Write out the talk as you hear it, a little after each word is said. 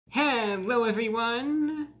Hello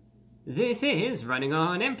everyone! This is Running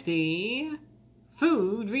on Empty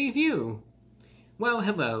Food Review. Well,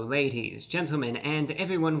 hello ladies, gentlemen, and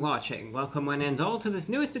everyone watching. Welcome one and all to this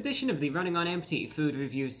newest edition of the Running on Empty Food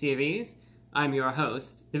Review series. I'm your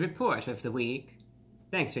host, the Report of the Week.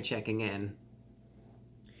 Thanks for checking in.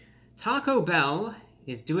 Taco Bell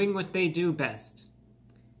is doing what they do best.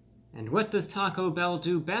 And what does Taco Bell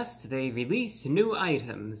do best? They release new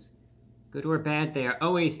items. Good or bad, they are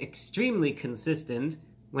always extremely consistent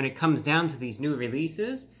when it comes down to these new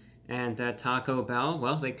releases, and Taco Bell,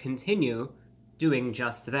 well, they continue doing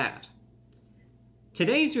just that.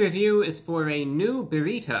 Today's review is for a new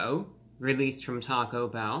burrito released from Taco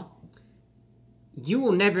Bell. You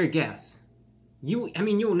will never guess. You'll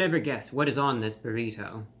never guess what is on this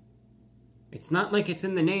burrito. It's not like it's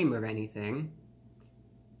in the name or anything.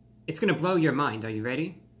 It's gonna blow your mind. Are you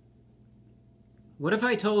ready? What if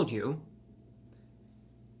I told you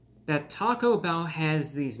that Taco Bell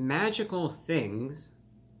has these magical things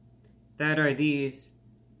that are these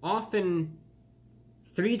often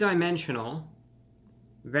three-dimensional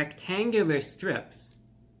rectangular strips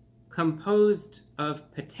composed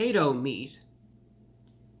of potato meat?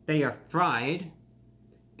 They are fried,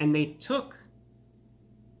 and they took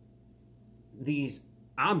these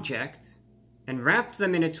objects and wrapped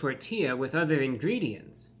them in a tortilla with other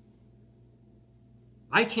ingredients.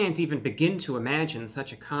 I can't even begin to imagine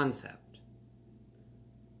such a concept.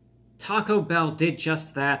 Taco Bell did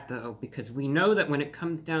just that, though, because we know that when it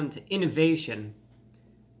comes down to innovation,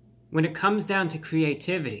 when it comes down to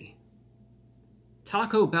creativity,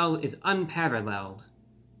 Taco Bell is unparalleled.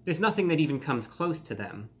 There's nothing that even comes close to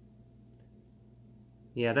them.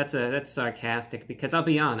 Yeah, that's sarcastic, because I'll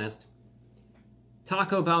be honest,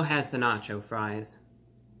 Taco Bell has the nacho fries.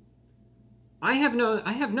 I have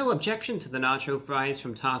no objection to the nacho fries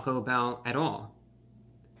from Taco Bell at all.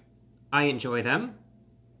 I enjoy them.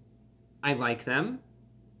 I like them.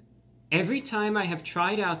 Every time I have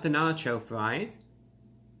tried out the nacho fries,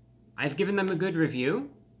 I've given them a good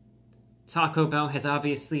review. Taco Bell has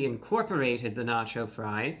obviously incorporated the nacho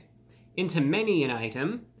fries into many an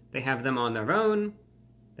item. They have them on their own.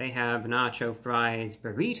 They have nacho fries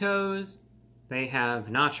burritos. They have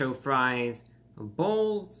nacho fries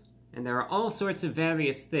bowls. And there are all sorts of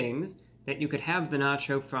various things that you could have the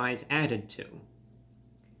nacho fries added to.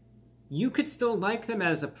 You could still like them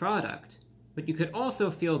as a product, but you could also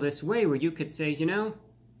feel this way where you could say, you know,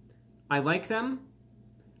 I like them,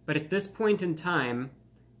 but at this point in time,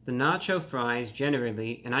 the nacho fries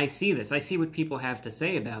generally, and I see what people have to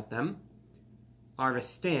say about them, are a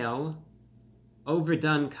stale,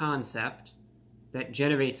 overdone concept that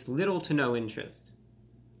generates little to no interest.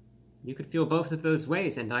 You could feel both of those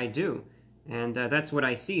ways, and I do. And that's what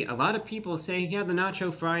I see. A lot of people say, yeah, the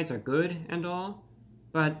nacho fries are good and all,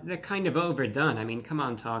 but they're kind of overdone. I mean, come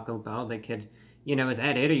on, Taco Bell. They could, you know, is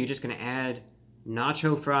that it? Are you just going to add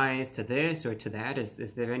nacho fries to this or to that?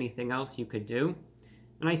 Is there anything else you could do?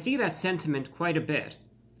 And I see that sentiment quite a bit.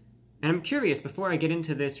 And I'm curious, before I get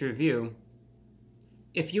into this review,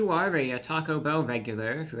 if you are a Taco Bell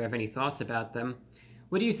regular, if you have any thoughts about them,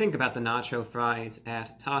 what do you think about the nacho fries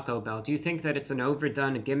at Taco Bell? Do you think that it's an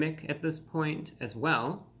overdone gimmick at this point as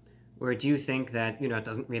well? Or do you think that, you know, it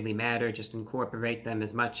doesn't really matter, just incorporate them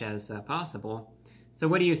as much as possible? So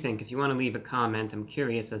what do you think? If you want to leave a comment, I'm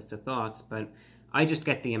curious as to thoughts, but I just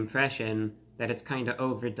get the impression that it's kind of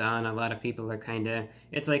overdone. A lot of people are kind of,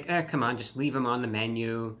 it's like, come on, just leave them on the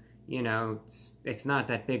menu. You know, it's not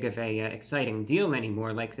that big of a exciting deal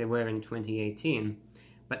anymore like they were in 2018.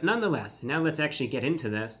 But nonetheless, now let's actually get into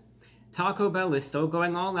this. Taco Bell is still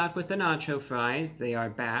going all out with the nacho fries. They are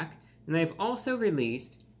back. And they've also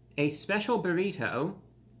released a special burrito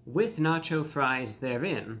with nacho fries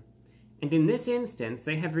therein. And in this instance,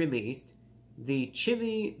 they have released the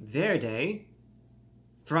Chile Verde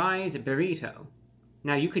Fries Burrito.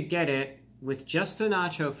 Now, you could get it with just the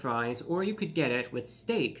nacho fries, or you could get it with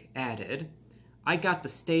steak added. I got the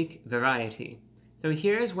steak variety. So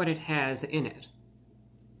here's what it has in it.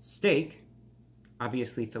 Steak,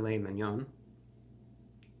 obviously filet mignon,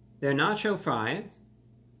 their nacho fries,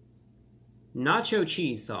 nacho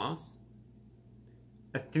cheese sauce,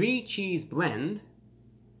 a 3-cheese blend,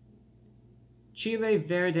 Chile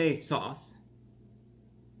Verde Sauce,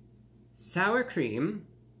 sour cream,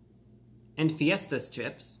 and Fiesta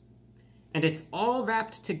Strips, and it's all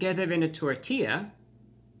wrapped together in a tortilla,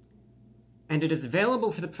 and it is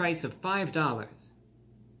available for the price of $5.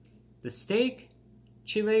 The steak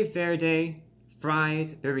Chile Verde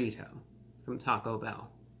Fries Burrito from Taco Bell.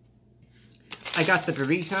 I got the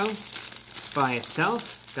burrito by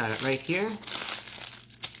itself. Got it right here.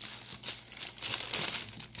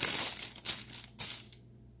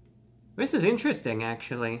 This is interesting,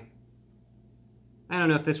 actually. I don't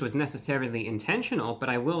know if this was necessarily intentional, but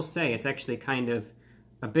I will say it's actually kind of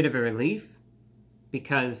a bit of a relief,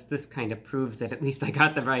 because this kind of proves that at least I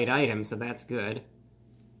got the right item, so that's good.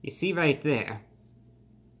 You see right there?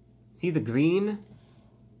 See the green?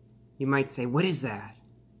 You might say, what is that?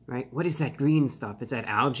 Right? What is that green stuff? Is that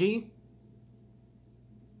algae?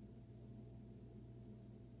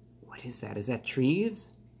 What is that? Is that trees?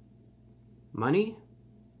 Money?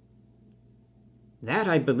 That,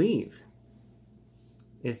 I believe,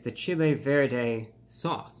 is the Chile Verde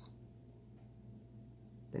Sauce,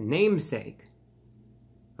 the namesake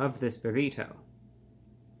of this burrito.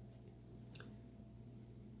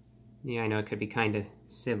 Yeah, I know it could be kind of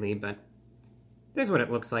silly, but this is what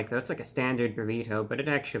it looks like, though. It's like a standard burrito, but it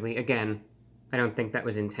actually, again, I don't think that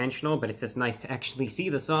was intentional, but it's just nice to actually see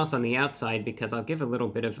the sauce on the outside, because I'll give a little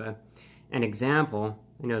bit of an example.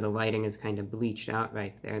 I know the lighting is kind of bleached out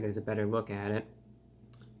right there. There's a better look at it.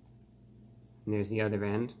 And there's the other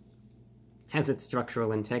end. Has its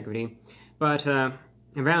structural integrity. But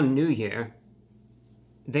around New Year,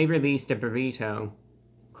 they released a burrito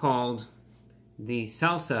called the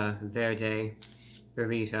Salsa Verde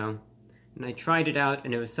Burrito. And I tried it out,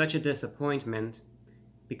 and it was such a disappointment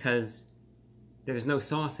because there was no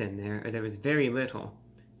sauce in there, or there was very little.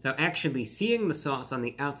 So actually seeing the sauce on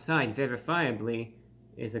the outside verifiably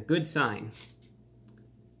is a good sign.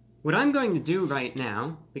 What I'm going to do right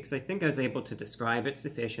now, because I think I was able to describe it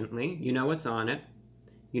sufficiently, you know what's on it,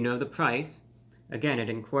 you know the price. Again,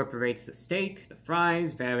 it incorporates the steak, the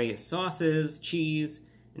fries, various sauces, cheese,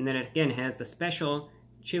 and then it again has the special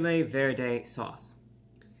Chile Verde sauce.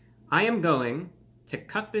 I am going to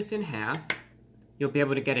cut this in half. You'll be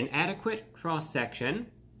able to get an adequate cross-section,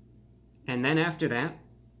 and then after that,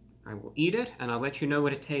 I will eat it, and I'll let you know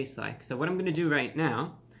what it tastes like. So what I'm going to do right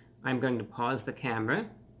now, I'm going to pause the camera,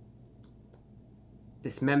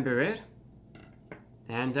 dismember it,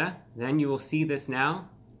 and then you will see this now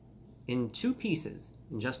in 2 pieces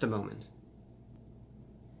in just a moment.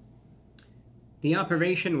 The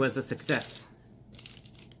operation was a success,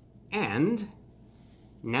 and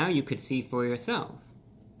now you could see for yourself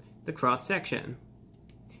the cross-section.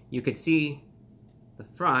 You could see the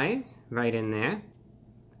fries right in there.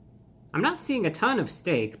 I'm not seeing a ton of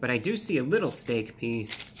steak, but I do see a little steak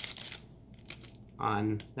piece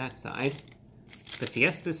on that side. The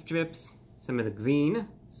Fiesta Strips, some of the green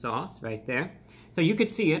sauce right there. So you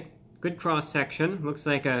could see it. Good cross-section. Looks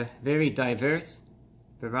like a very diverse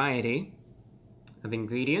variety of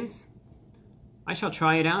ingredients. I shall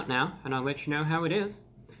try it out now, and I'll let you know how it is.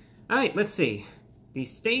 Alright, let's see. The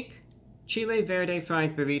steak Chile Verde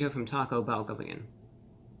Fries Burrito from Taco Bell going in.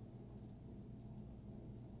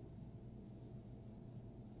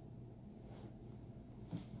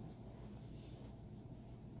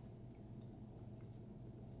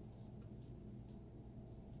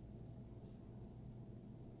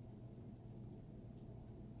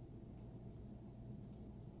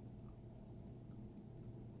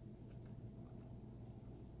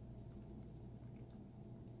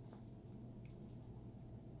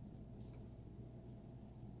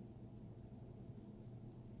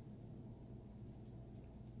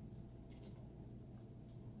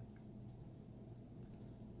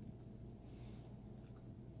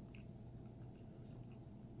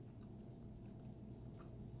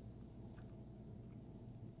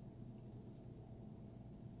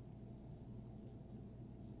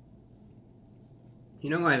 You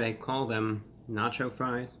know why they call them nacho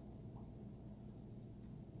fries?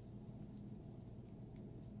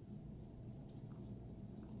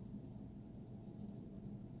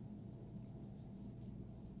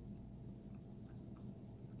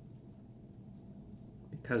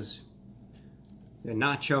 Because they're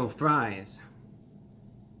nacho fries.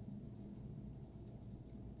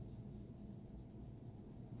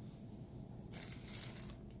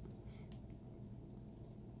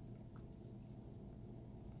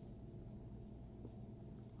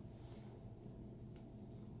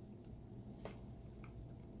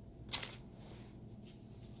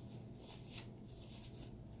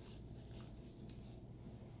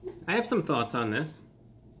 I have some thoughts on this.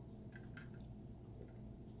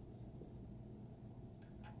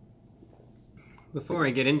 Before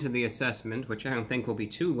I get into the assessment, which I don't think will be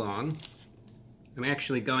too long, I'm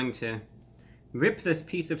actually going to rip this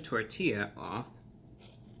piece of tortilla off,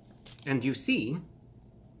 and you see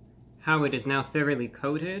how it is now thoroughly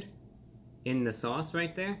coated in the sauce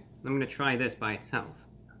right there. I'm going to try this by itself.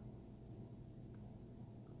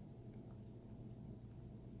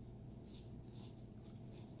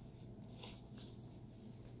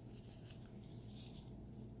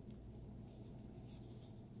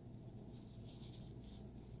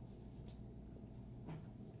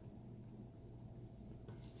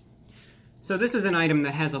 So this is an item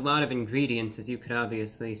that has a lot of ingredients, as you could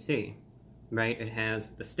obviously see, right? It has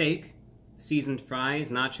the steak, seasoned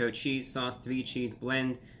fries, nacho cheese sauce, 3-cheese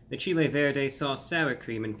blend, the Chile Verde Sauce, sour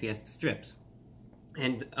cream, and Fiesta Strips.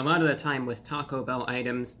 And a lot of the time with Taco Bell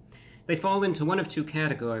items, they fall into one of two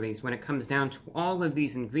categories when it comes down to all of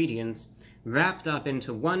these ingredients wrapped up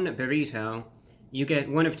into one burrito. You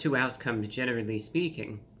get one of two outcomes, generally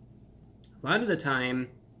speaking. A lot of the time,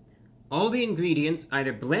 all the ingredients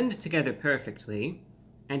either blend together perfectly,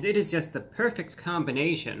 and it is just the perfect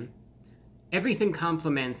combination. Everything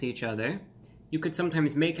complements each other. You could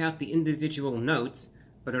sometimes make out the individual notes,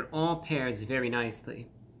 but it all pairs very nicely.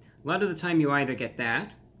 A lot of the time you either get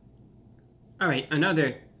that. Alright,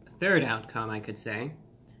 another third outcome, I could say,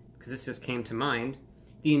 because this just came to mind.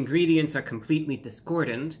 The ingredients are completely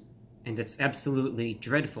discordant, and it's absolutely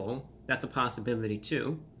dreadful. That's a possibility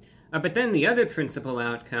too. But then the other principal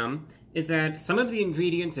outcome is that some of the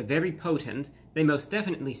ingredients are very potent, they most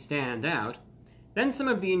definitely stand out. Then some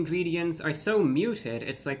of the ingredients are so muted,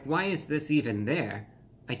 it's like, why is this even there?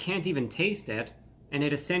 I can't even taste it, and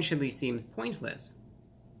it essentially seems pointless.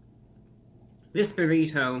 This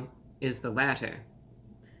burrito is the latter.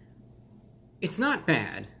 It's not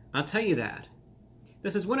bad, I'll tell you that.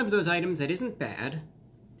 This is one of those items that isn't bad.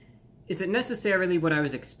 Is it necessarily what I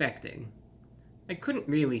was expecting? I couldn't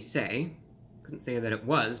really say. Couldn't say that it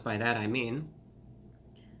was, by that I mean.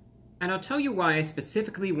 And I'll tell you why I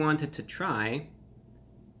specifically wanted to try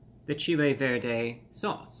the Chile Verde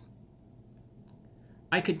sauce.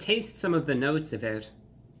 I could taste some of the notes of it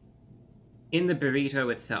in the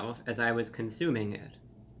burrito itself as I was consuming it.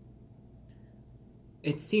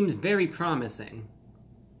 It seems very promising.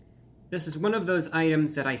 This is one of those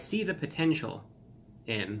items that I see the potential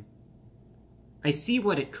in. I see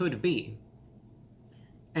what it could be.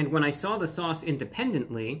 And when I saw the sauce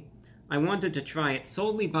independently, I wanted to try it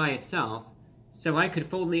solely by itself so I could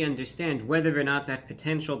fully understand whether or not that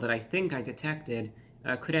potential that I think I detected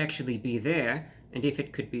could actually be there, and if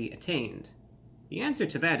it could be attained. The answer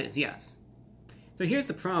to that is yes. So here's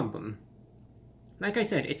the problem. Like I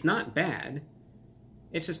said, it's not bad.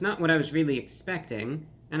 It's just not what I was really expecting,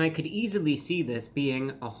 and I could easily see this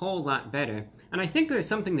being a whole lot better. And I think there's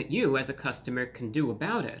something that you, as a customer, can do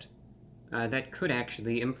about it that could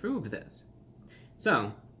actually improve this.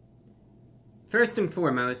 So, first and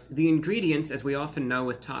foremost, the ingredients, as we often know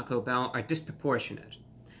with Taco Bell, are disproportionate.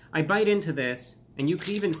 I bite into this, and you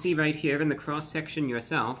can even see right here in the cross-section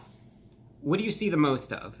yourself, what do you see the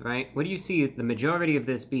most of, right? What do you see the majority of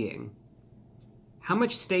this being? How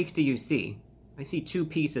much steak do you see? I see 2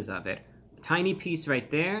 pieces of it. A tiny piece right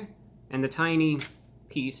there, and the tiny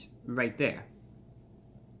piece right there.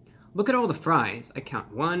 Look at all the fries. I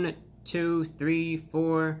count 1, 2, 3,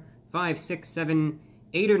 4, 5, 6, 7,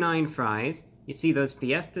 8 or 9 fries. You see those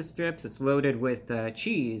Fiesta Strips, it's loaded with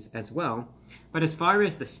cheese as well. But as far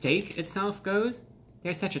as the steak itself goes,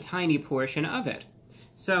 there's such a tiny portion of it.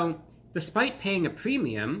 So, despite paying a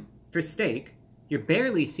premium for steak, you're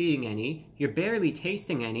barely seeing any, you're barely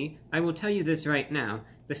tasting any. I will tell you this right now,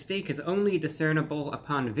 the steak is only discernible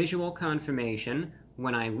upon visual confirmation.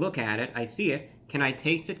 When I look at it, I see it. Can I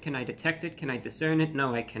taste it? Can I detect it? Can I discern it?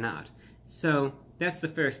 No, I cannot. So, that's the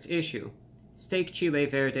first issue. Steak Chile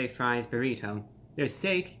Verde Fries Burrito. There's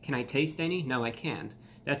steak. Can I taste any? No, I can't.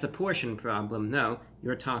 That's a portion problem. No,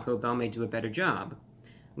 your Taco Bell may do a better job.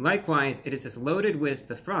 Likewise, it is just loaded with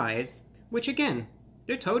the fries, which again,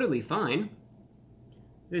 they're totally fine.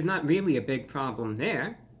 There's not really a big problem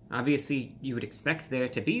there. Obviously, you would expect there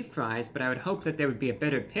to be fries, but I would hope that there would be a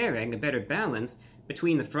better pairing, a better balance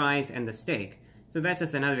between the fries and the steak. So that's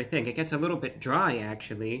just another thing. It gets a little bit dry,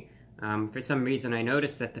 actually. For some reason, I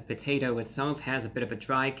noticed that the potato itself has a bit of a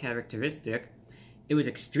dry characteristic. It was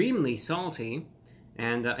extremely salty,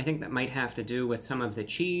 and I think that might have to do with some of the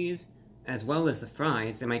cheese, as well as the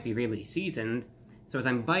fries. They might be really seasoned. So as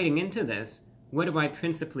I'm biting into this, what do I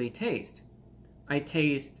principally taste? I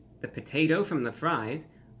taste the potato from the fries,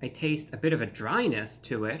 I taste a bit of a dryness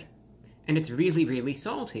to it, and it's really, really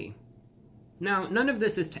salty. Now, none of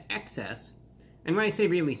this is to excess, and when I say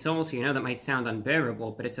really salty, I know that might sound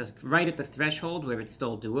unbearable, but it's just right at the threshold where it's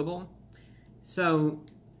still doable. So,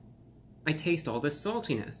 I taste all this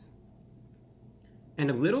saltiness. And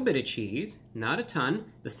a little bit of cheese, not a ton.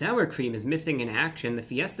 The sour cream is missing in action. The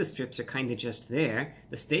Fiesta Strips are kind of just there.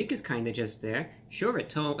 The steak is kind of just there. Sure,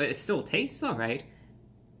 it still tastes all right.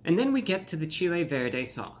 And then we get to the Chile Verde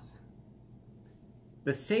sauce.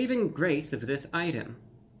 The saving grace of this item.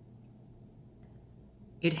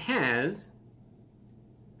 It has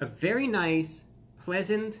a very nice,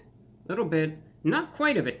 pleasant, little bit, not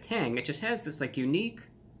quite of a tang. It just has this like unique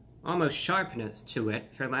almost sharpness to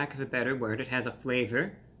it, for lack of a better word. It has a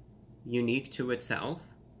flavor unique to itself.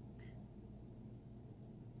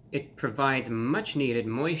 It provides much needed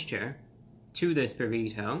moisture to this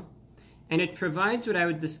burrito, and it provides what I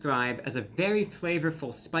would describe as a very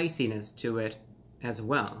flavorful spiciness to it as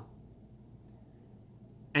well.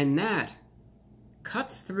 And that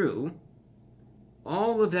cuts through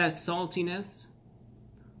all of that saltiness,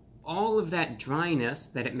 all of that dryness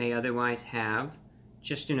that it may otherwise have,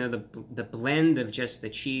 just, you know, the blend of just the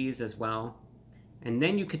cheese as well. And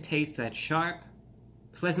then you could taste that sharp,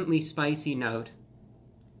 pleasantly spicy note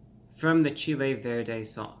from the Chile Verde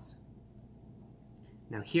sauce.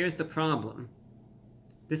 Now here's the problem.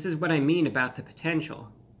 This is what I mean about the potential.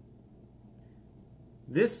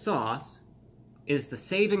 This sauce is the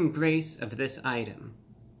saving grace of this item.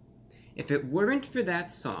 If it weren't for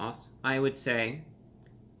that sauce, I would say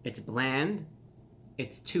it's bland,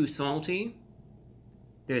 it's too salty,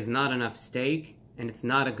 there's not enough steak, and it's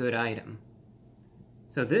not a good item.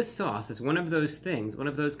 So this sauce is one of those things, one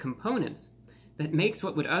of those components that makes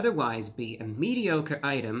what would otherwise be a mediocre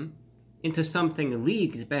item into something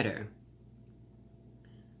leagues better.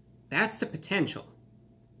 That's the potential,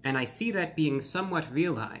 and I see that being somewhat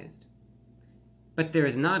realized. But there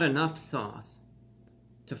is not enough sauce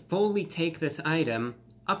to fully take this item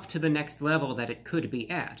up to the next level that it could be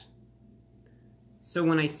at. So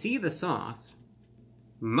when I see the sauce,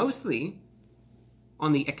 mostly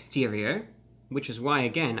on the exterior, which is why,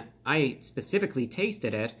 again, I specifically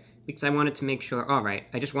tasted it, because I wanted to make sure, alright,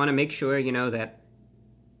 I just want to make sure, you know, that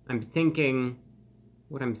I'm thinking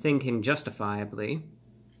what I'm thinking justifiably,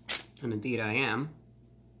 and indeed I am.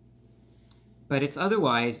 But it's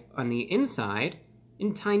otherwise, on the inside,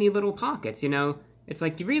 in tiny little pockets, you know? It's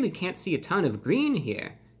like you really can't see a ton of green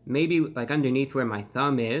here. Maybe like underneath where my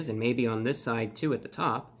thumb is, and maybe on this side too at the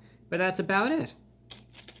top, but that's about it.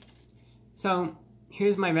 So,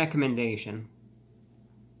 here's my recommendation.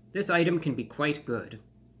 This item can be quite good,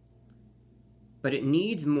 but it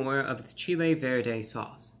needs more of the Chile Verde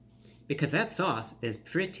sauce, because that sauce is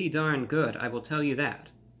pretty darn good, I will tell you that.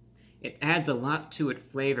 It adds a lot to it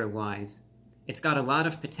flavor-wise. It's got a lot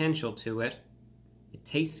of potential to it. It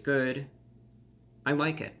tastes good. I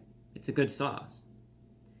like it. It's a good sauce.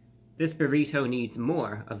 This burrito needs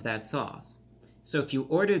more of that sauce. So if you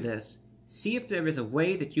order this, see if there is a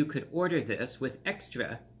way that you could order this with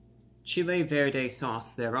extra Chile Verde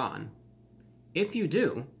sauce thereon. If you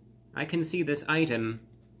do, I can see this item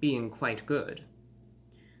being quite good.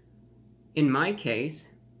 In my case,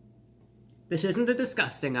 this isn't a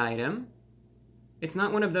disgusting item. It's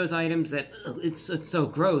not one of those items that, it's so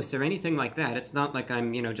gross or anything like that. It's not like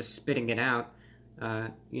I'm, you know, just spitting it out,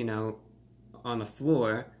 you know, on the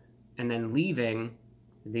floor and then leaving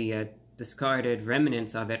the discarded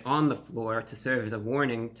remnants of it on the floor to serve as a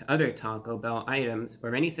warning to other Taco Bell items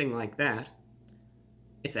or anything like that.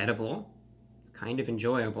 It's edible. It's kind of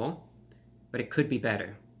enjoyable, but it could be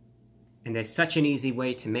better. And there's such an easy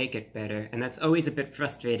way to make it better, and that's always a bit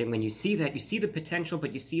frustrating when you see that. You see the potential,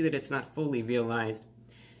 but you see that it's not fully realized.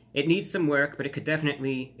 It needs some work, but it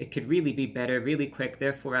could really be better, really quick.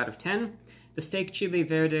 Therefore, out of 10, the steak Chile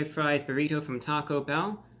Verde Fries Burrito from Taco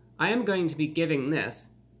Bell, I am going to be giving this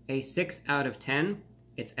a 6 out of 10.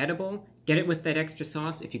 It's edible. Get it with that extra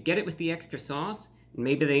sauce. If you get it with the extra sauce, and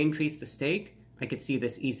maybe they increase the steak, I could see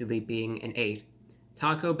this easily being an 8.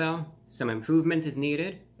 Taco Bell, some improvement is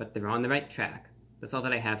needed, but they're on the right track. That's all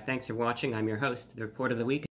that I have. Thanks for watching. I'm your host, The Report of the Week.